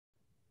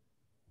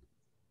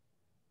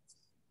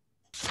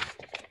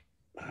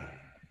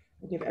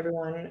Give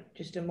everyone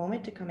just a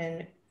moment to come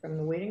in from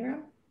the waiting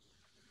room.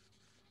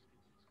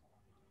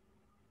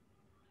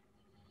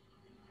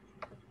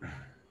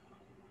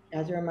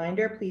 As a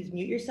reminder, please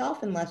mute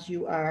yourself unless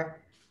you are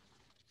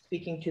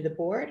speaking to the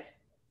board.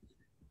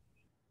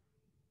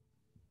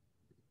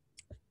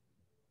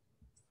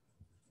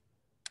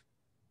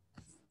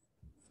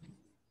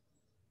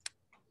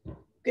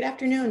 Good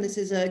afternoon.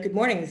 Good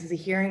morning. This is a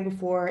hearing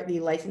before the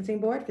licensing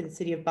board for the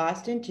city of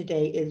Boston.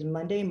 Today is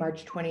Monday,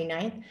 March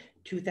 29th,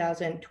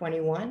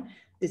 2021.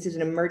 This is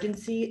an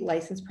emergency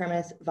license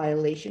premise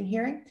violation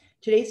hearing.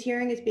 Today's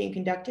hearing is being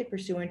conducted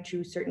pursuant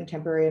to certain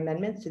temporary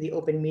amendments to the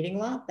open meeting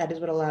law. That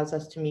is what allows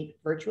us to meet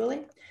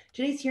virtually.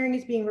 Today's hearing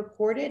is being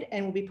recorded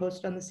and will be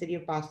posted on the City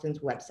of Boston's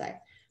website.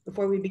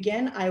 Before we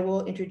begin, I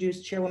will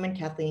introduce Chairwoman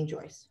Kathleen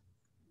Joyce.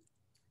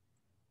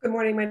 Good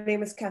morning. My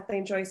name is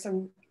Kathleen Joyce.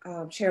 I'm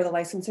Chair of the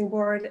Licensing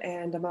Board,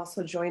 and I'm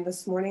also joined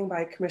this morning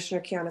by Commissioner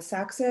Kiana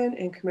Saxon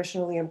and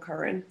Commissioner Liam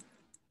Curran.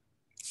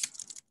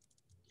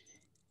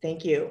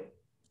 Thank you.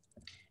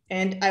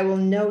 And I will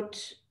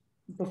note,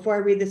 before I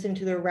read this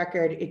into the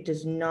record, it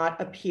does not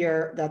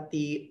appear that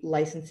the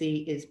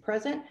licensee is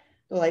present.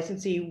 The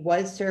licensee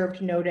was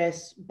served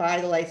notice by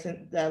the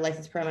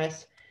license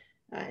premise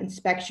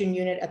inspection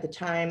unit at the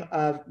time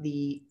of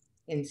the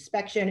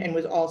inspection and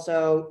was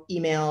also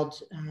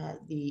emailed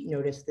the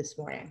notice this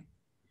morning.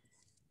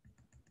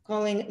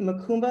 Calling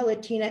Macumba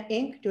Latina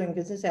Inc., doing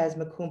business as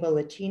Macumba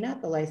Latina.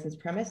 The licensed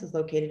premise is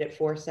located at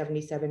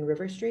 477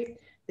 River Street.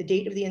 The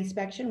date of the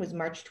inspection was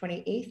March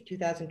 28th,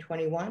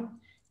 2021.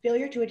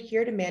 Failure to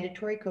adhere to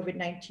mandatory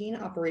COVID-19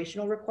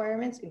 operational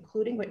requirements,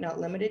 including but not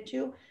limited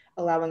to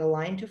allowing a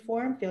line to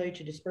form, failure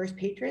to disperse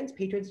patrons,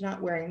 patrons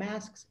not wearing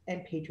masks,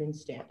 and patrons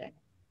standing.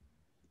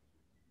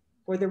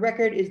 For the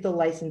record, is the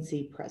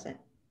licensee present?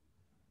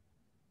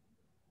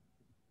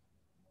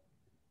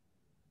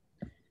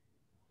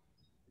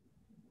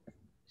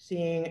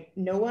 Seeing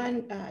no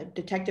one,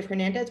 Detective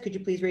Hernandez, could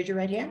you please raise your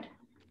right hand?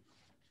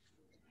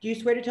 Do you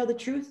swear to tell the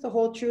truth, the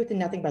whole truth, and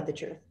nothing but the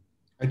truth?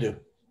 I do.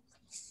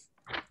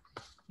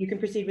 You can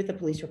proceed with the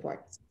police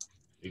report.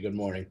 Good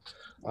morning.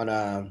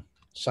 On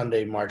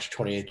Sunday, March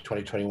 28,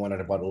 2021,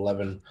 at about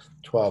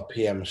 11:12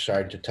 p.m.,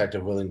 Sergeant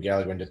Detective William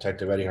Gallagher and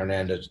Detective Eddie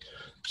Hernandez,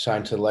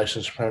 assigned to the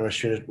licensed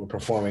premise unit, were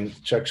performing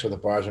checks of the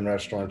bars and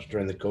restaurants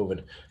during the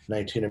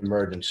COVID-19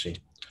 emergency.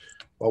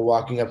 While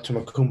walking up to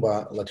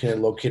Macumba Latina,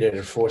 located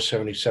at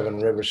 477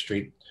 River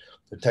Street,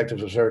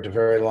 detectives observed a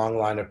very long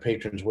line of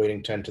patrons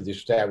waiting to enter the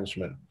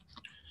establishment.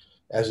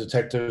 As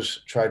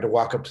detectives tried to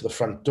walk up to the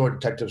front door,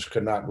 detectives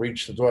could not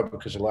reach the door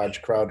because a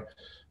large crowd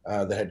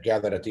that had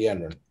gathered at the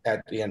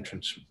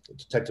entrance. The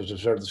detectives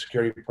observed the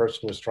security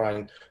person was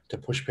trying to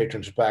push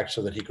patrons back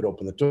so that he could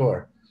open the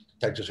door.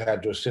 Detectives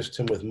had to assist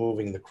him with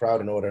moving the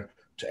crowd in order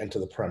to enter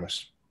the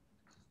premise.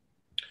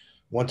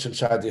 Once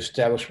inside the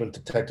establishment,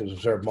 detectives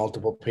observed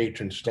multiple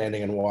patrons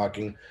standing and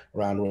walking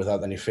around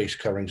without any face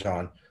coverings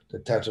on.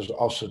 Detectives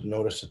also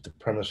noticed that the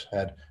premise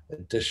had a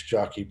disc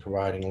jockey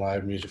providing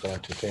live musical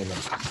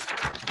entertainment.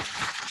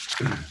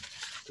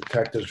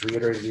 Detectives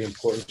reiterated the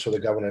importance of the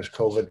governor's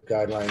COVID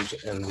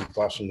guidelines and the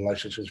Boston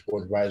Licensing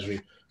Board advisory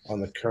on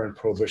the current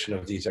prohibition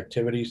of these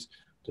activities.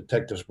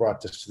 Detectives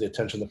brought this to the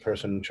attention of the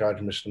person in charge,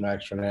 Mr.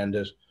 Max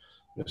Fernandez.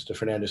 Mr.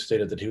 Fernandez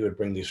stated that he would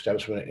bring the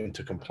establishment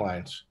into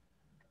compliance.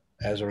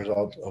 As a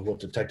result of what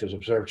detectives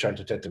observed,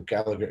 Sergeant Detective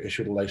Gallagher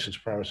issued a license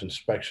premise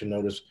inspection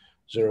notice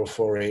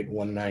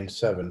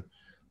 048197.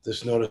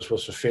 This notice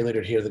was for failure to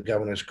adhere to the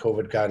governor's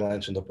COVID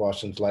guidelines and the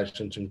Boston's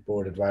Licensing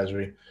Board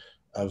advisory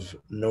of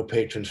no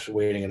patrons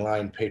waiting in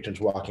line, patrons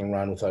walking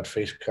around without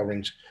face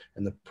coverings,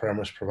 and the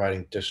premise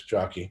providing disc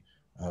jockey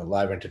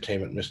live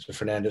entertainment. Mr.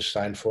 Fernandez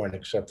signed for and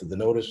accepted the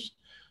notice.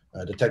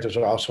 Detectives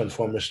are also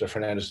informed Mr.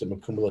 Fernandez that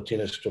Macumba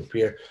Latina is to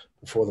appear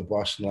before the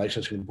Boston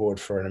Licensing Board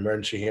for an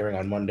emergency hearing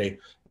on Monday,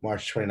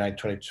 March 29,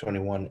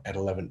 2021 at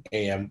 11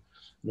 a.m.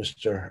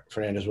 Mr.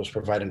 Fernandez was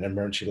provided an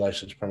emergency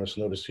license premise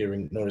notice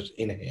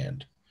in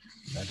hand.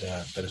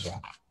 That is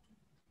all.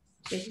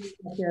 Thank you,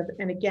 Detective.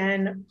 And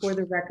again, for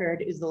the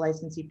record, is the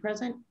licensee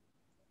present?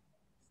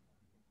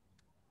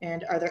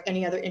 And are there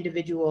any other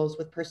individuals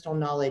with personal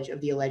knowledge of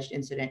the alleged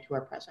incident who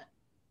are present?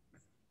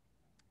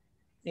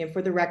 And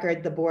for the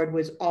record, the board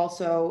was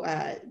also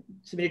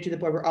submitted to the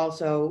board were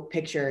also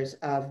pictures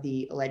of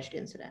the alleged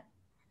incident.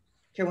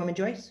 Chairwoman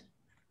Joyce?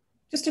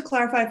 Just to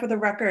clarify for the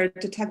record,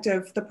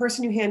 Detective, the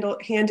person you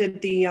handed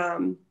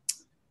the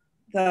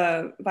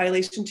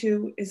violation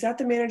to, is that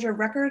the manager of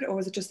record or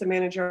was it just the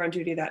manager on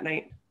duty that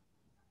night?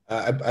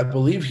 I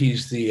believe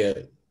he's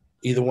the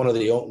either one of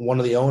the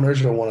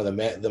owners or one of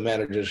the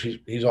managers.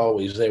 He's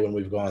always there when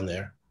we've gone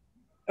there.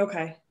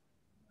 Okay.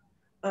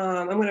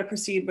 I'm going to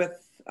proceed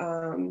with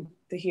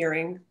the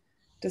hearing,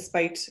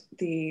 despite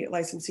the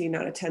licensee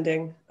not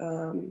attending.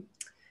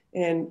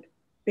 And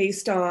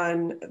based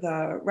on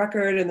the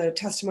record and the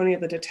testimony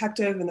of the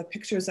detective and the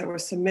pictures that were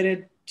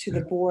submitted to the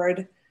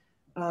board,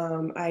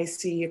 I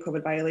see a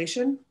COVID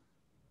violation.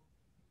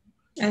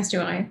 As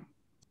do I.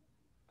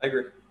 I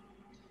agree.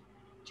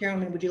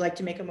 Chairwoman, would you like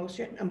to make a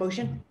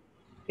motion?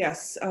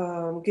 Yes,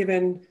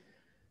 given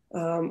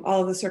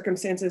all of the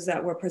circumstances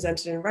that were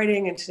presented in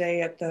writing and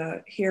today at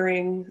the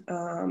hearing,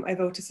 I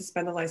vote to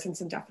suspend the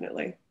license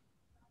indefinitely.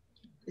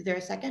 Is there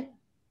a second?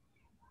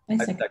 I I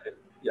second. second.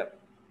 Yep.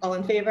 All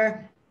in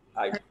favor?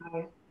 Aye.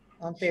 Aye.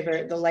 All in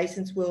favor. The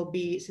license will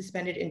be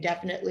suspended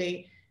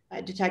indefinitely.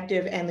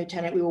 Detective and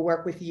Lieutenant, we will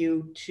work with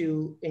you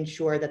to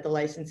ensure that the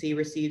licensee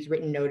receives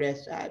written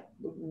notice.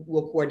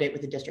 We'll coordinate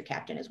with the district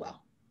captain as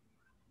well.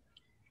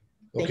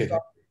 Thank Okay, you.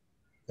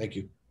 thank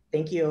you.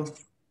 Thank you.